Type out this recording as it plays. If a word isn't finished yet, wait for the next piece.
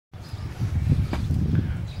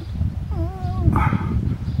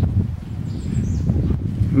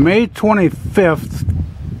May 25th,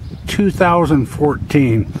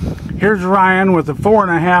 2014. Here's Ryan with the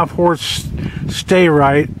 4.5 horse Sta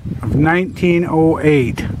Rite of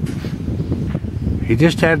 1908. He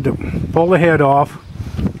just had to pull the head off,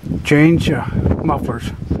 change mufflers.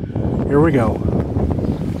 Here we go.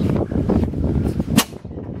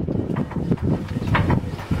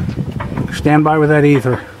 Stand by with that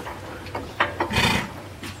ether.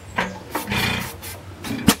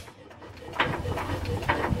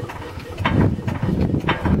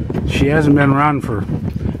 She hasn't been run for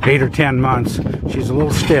 8 or 10 months. She's a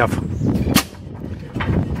little stiff.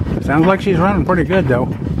 Sounds like she's running pretty good though.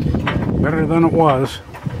 Better than it was.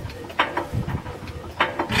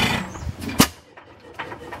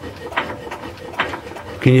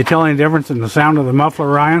 Can you tell any difference in the sound of the muffler,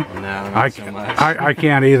 Ryan? No, not so much. I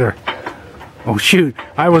can't either. Oh shoot,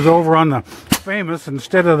 I was over on the famous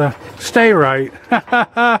instead of the Sta Rite.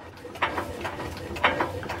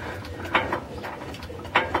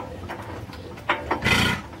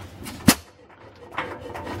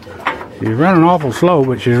 She's running awful slow,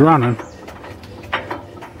 but she's running.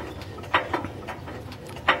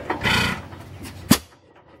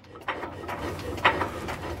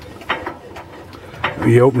 Are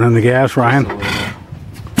you opening the gas, Ryan?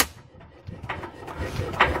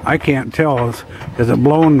 I can't tell. Is it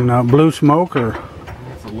blowing blue smoke or?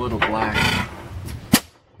 It's a little black.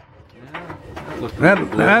 Yeah,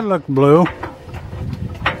 that looked blue.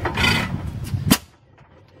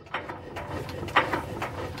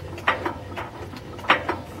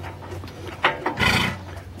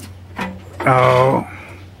 Oh.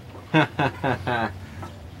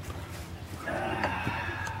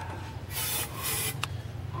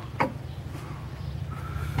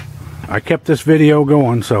 I kept this video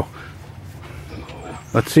going, so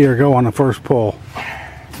let's see her go on the first pull.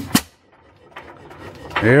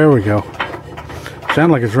 There we go.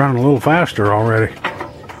 Sounds like it's running a little faster already.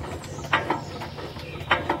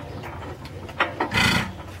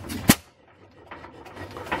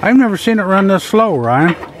 I've never seen it run this slow,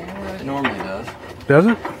 Ryan. It normally does. Does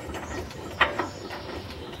it?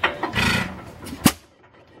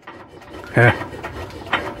 Yeah.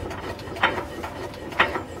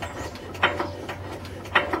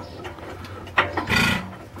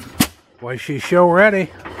 Why, she's show ready.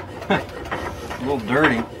 A little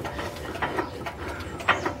dirty.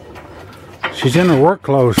 She's in her work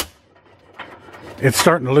clothes. It's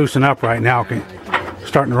starting to loosen up right now.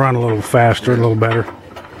 Starting to run a little faster, a little better.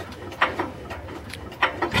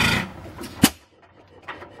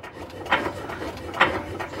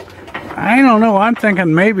 I don't know. I'm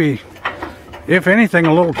thinking maybe, if anything,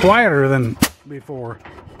 a little quieter than before.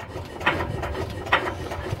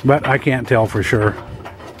 But I can't tell for sure.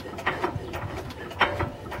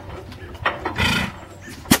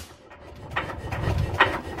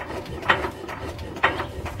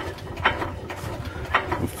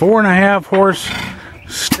 A 4.5 horse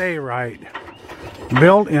Sta Rite,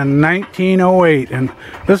 built in 1908, and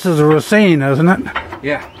this is a Racine, isn't it?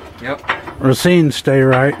 Yeah. Yep. Racine Sta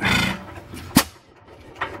Rite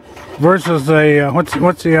versus a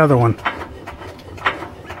what's the other one?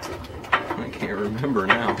 I can't remember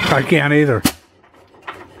now. I can't either.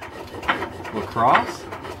 Lacrosse?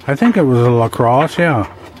 I think it was a Lacrosse,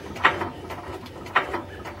 yeah.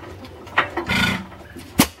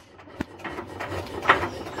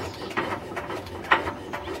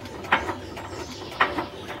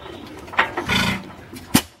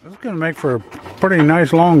 This is going to make for a pretty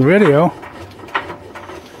nice long video.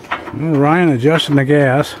 Ryan adjusting the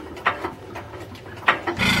gas.